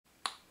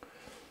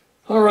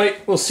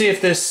Alright, we'll see if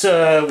this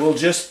will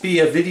just be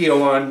a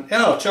video on...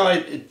 I'll try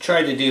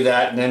to do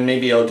that, and then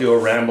maybe I'll do a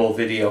ramble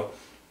video.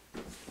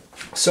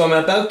 So I'm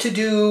about to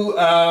do...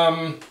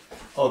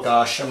 oh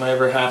gosh, am I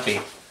ever happy.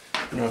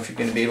 I don't know if you're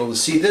going to be able to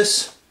see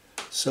this.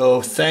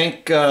 So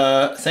thank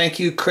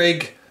you,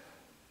 Craig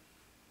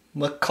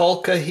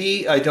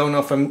McCulcahy. I don't know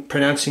if I'm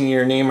pronouncing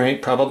your name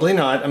right. Probably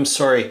not. I'm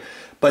sorry.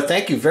 But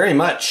thank you very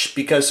much,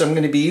 because I'm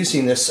going to be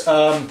using this.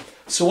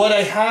 So what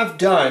I have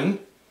done...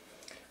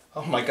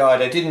 Oh my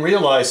God! I didn't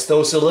realize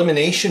those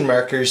elimination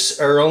markers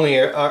are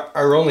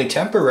only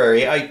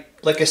temporary.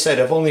 Like I said,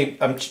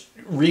 I'm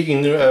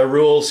reading the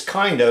rules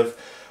kind of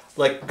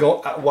like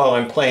while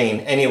I'm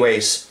playing.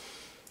 Anyways,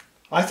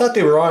 I thought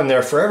they were on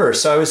there forever,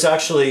 so I was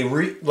actually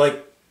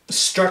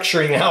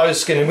structuring how I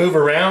was going to move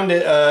around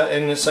it,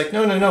 and it's like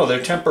no,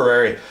 they're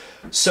temporary.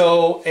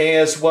 So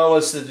as well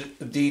as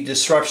the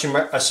disruption.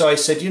 So I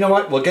said, you know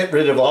what? We'll get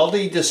rid of all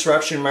the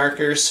disruption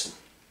markers.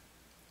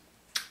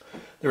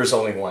 There was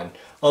only one.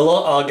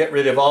 I'll get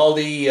rid of all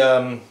the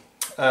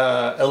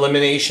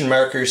elimination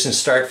markers and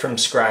start from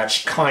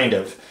scratch, kind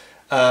of.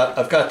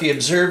 I've got the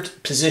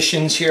observed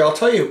positions here. I'll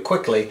tell you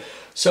quickly.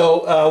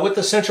 So with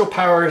the Central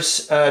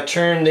Powers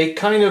turn, they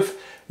kind of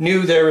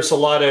knew there was a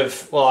lot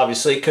of, well,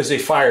 obviously, because they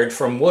fired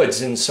from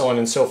woods and so on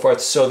and so forth,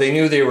 so they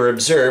knew they were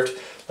observed,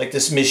 like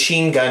this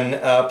machine gun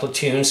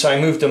platoon, so I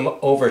moved them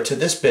over to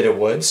this bit of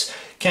woods.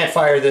 Can't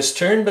fire this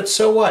turn, but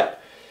so what?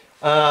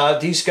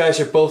 These guys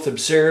are both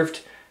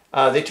observed.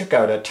 They took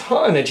out a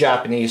ton of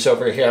Japanese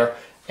over here,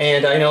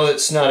 and I know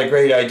it's not a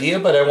great idea,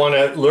 but I want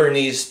to learn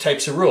these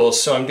types of rules.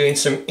 So I'm doing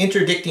some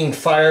interdicting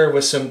fire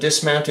with some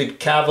dismounted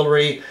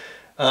cavalry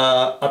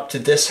up to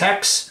this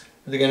hex.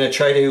 They're going to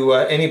try to,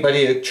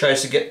 anybody who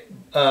tries to get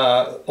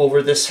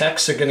over this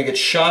hex are going to get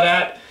shot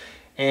at.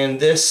 And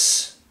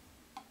this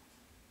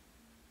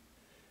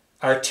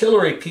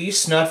artillery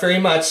piece, not very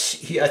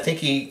much. I think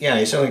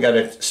he's only got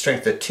a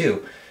strength of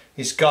 2.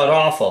 He's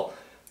god-awful.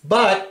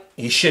 But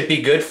he should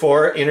be good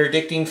for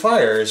interdicting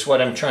fire, is what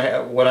I'm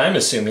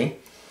assuming.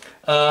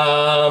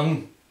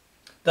 That's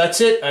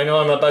it. I know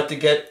I'm about to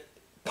get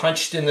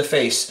punched in the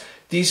face.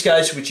 These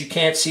guys, which you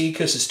can't see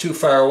because it's too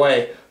far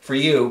away for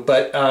you,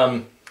 but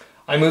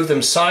I moved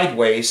them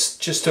sideways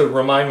just to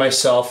remind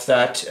myself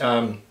that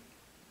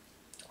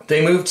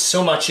they moved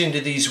so much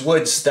into these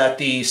woods that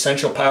the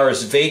Central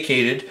Powers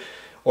vacated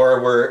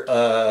or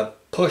were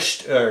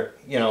pushed, or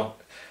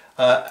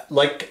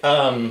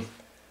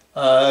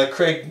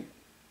Craig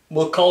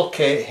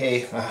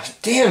McCulcahy,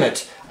 damn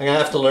it! I'm gonna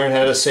have to learn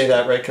how to say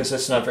that right, because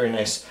that's not very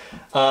nice.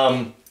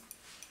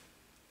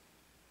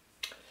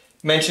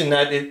 Mentioned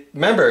that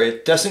remember,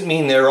 it doesn't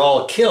mean they're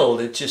all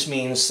killed. It just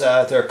means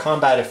their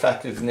combat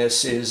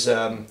effectiveness is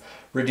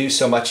reduced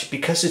so much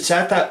because it's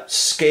at that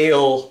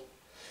scale.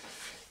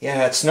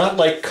 Yeah, it's not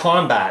like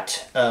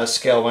combat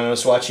scale when I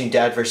was watching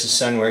Dad vs.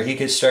 Son, where he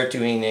could start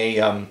doing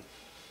a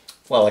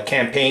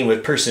campaign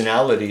with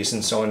personalities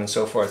and so on and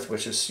so forth,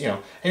 which is,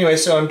 Anyway,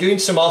 so I'm doing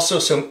also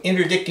some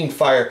interdicting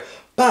fire,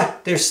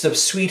 but there's the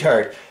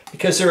sweetheart.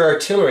 Because they're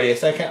artillery,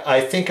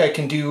 I think I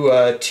can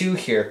do 2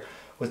 here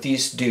with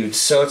these dudes.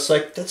 So it's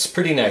like, that's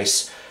pretty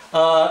nice.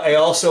 I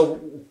also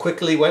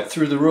quickly went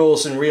through the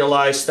rules and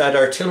realized that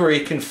artillery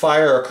can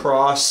fire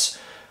across,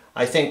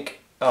 I think,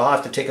 I'll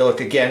have to take a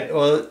look again.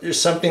 Well, there's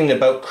something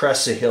about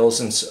crests of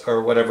hills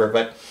or whatever,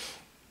 but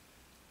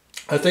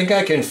I think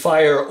I can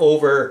fire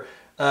over...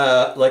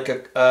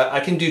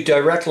 I can do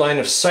direct line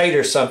of sight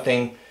or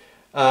something,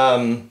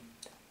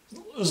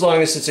 as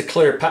long as it's a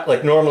clear path.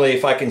 Like normally,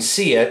 if I can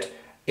see it,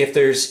 if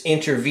there's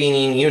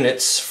intervening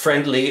units,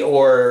 friendly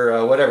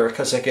or whatever,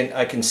 because I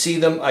can see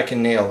them, I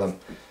can nail them.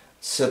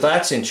 So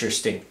that's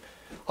interesting.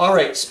 All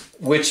right,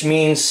 which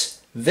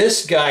means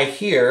this guy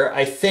here,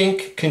 I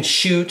think, can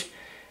shoot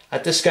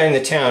at this guy in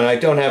the town. I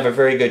don't have a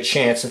very good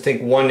chance. I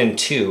think 1 and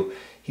 2.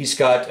 He's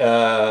got.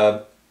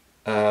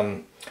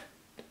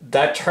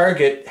 That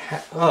target,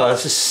 oh,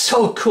 this is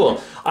so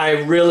cool.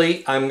 I'm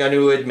going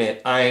to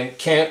admit, I'm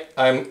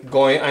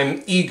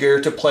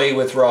eager to play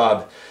with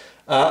Rob.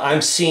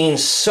 I'm seeing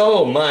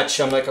so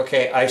much. I'm like,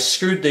 okay, I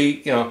screwed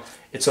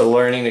it's a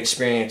learning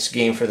experience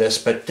game for this,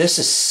 but this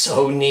is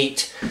so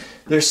neat.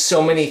 There's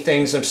so many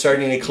things I'm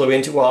starting to clue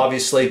into, well,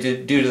 obviously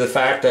due to the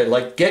fact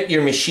that, get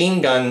your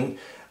machine gun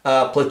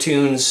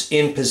platoons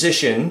in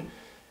position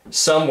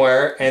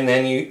somewhere, and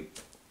then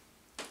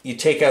you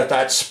take out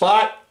that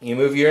spot, you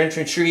move your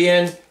infantry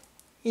in,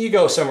 you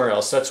go somewhere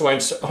else. That's why I'm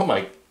so, oh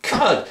my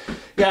God.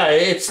 Yeah,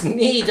 it's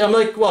neat. I'm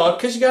like, well,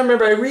 because you gotta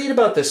remember, I read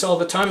about this all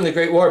the time in the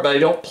Great War, but I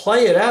don't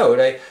play it out.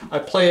 I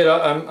play it,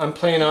 I'm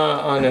playing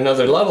on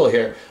another level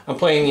here. I'm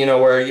playing,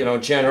 where,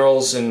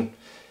 generals and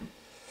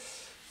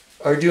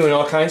are doing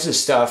all kinds of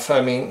stuff.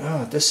 I mean,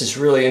 oh, this is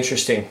really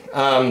interesting.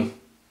 Don't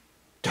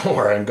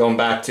worry, I'm going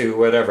back to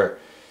whatever.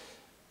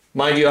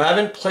 Mind you, I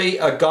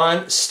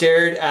haven't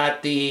stared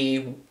at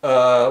the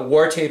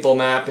war table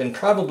map in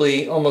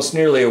probably almost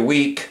nearly a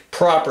week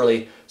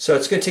properly, so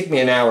it's going to take me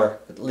an hour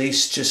at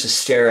least just to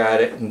stare at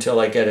it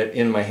until I get it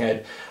in my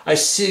head. I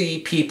see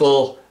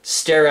people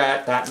stare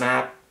at that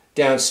map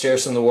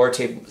downstairs on the war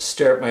table,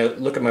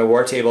 look at my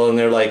war table, and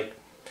they're like,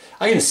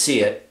 I can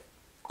see it,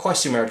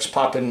 question marks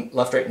popping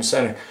left, right, and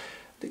center.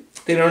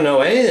 They don't know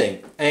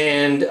anything,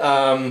 and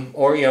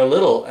or you know,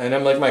 little, and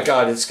I'm like, my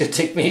God, it's gonna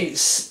take me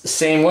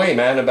same way,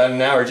 man, about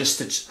an hour just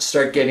to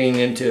start getting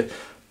into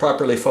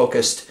properly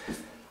focused.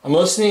 I'm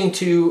listening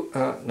to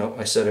no,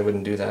 I said I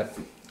wouldn't do that.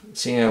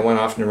 See, I went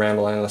off in a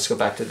ramble, and let's go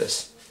back to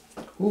this.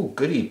 Ooh,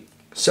 goody.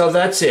 So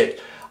that's it.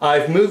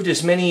 I've moved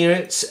as many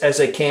units as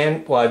I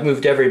can. Well, I've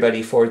moved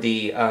everybody for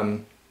the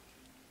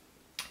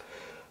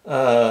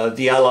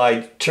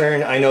Allied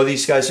turn. I know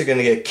these guys are going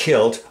to get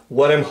killed.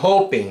 What I'm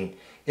hoping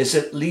is,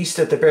 at least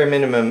at the bare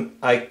minimum,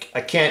 I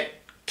can't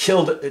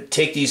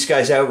take these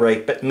guys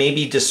outright, but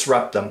maybe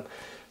disrupt them,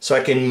 so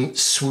I can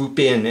swoop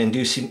in and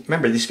do some.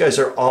 Remember, these guys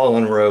are all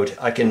on road.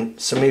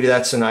 So maybe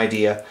that's an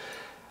idea.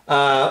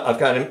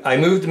 I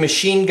moved the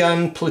machine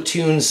gun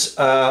platoons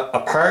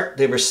apart.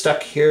 They were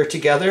stuck here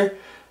together,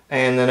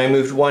 and then I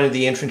moved one of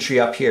the infantry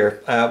up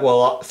here.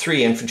 Well,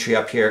 3 infantry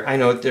up here. I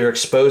know they're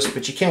exposed,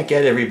 but you can't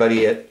get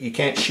everybody you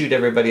can't shoot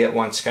everybody at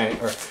once, or you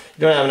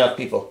don't have enough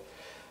people.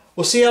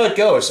 We'll see how it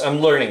goes. I'm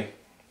learning.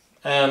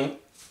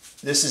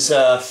 This is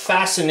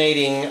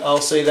fascinating,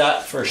 I'll say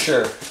that for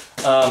sure.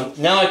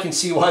 Now I can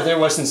see why there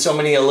wasn't so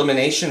many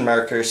elimination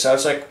markers. I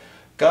was like,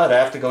 God, I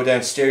have to go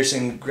downstairs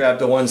and grab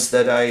the ones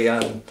that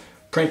I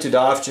printed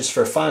off just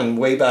for fun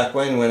way back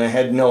when I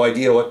had no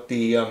idea what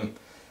the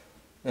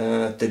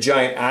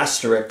giant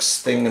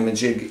asterisk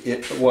thingamajig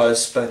it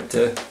was. But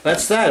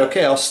that's that.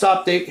 Okay, I'll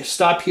stop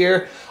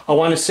here. I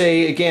want to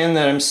say again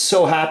that I'm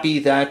so happy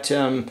that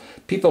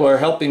people are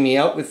helping me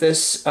out with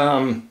this.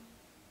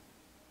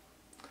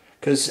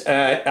 Because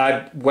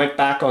I went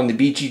back on the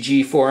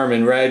BGG forum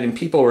and read, and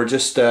people were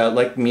just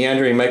like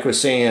Meandering Mike was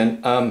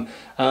saying,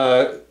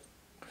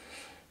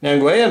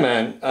 Nanguea,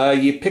 man,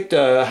 you picked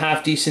a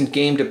half-decent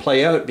game to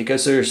play out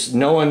because there's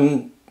no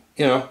one,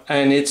 you know,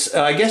 and it's,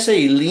 I guess,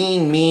 a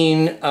lean,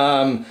 mean,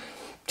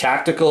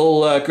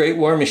 tactical Great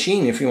War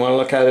machine, if you want to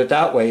look at it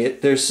that way.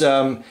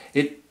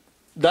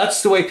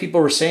 That's the way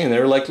people were saying. They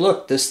were like,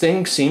 look, this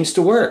thing seems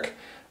to work.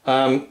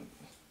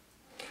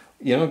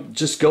 You know,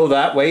 just go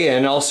that way,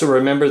 and also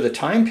remember the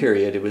time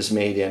period it was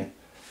made in.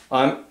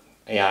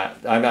 Yeah,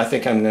 I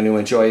think I'm going to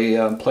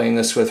enjoy playing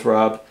this with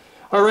Rob.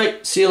 All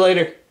right, see you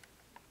later.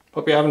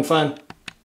 Hope you're having fun.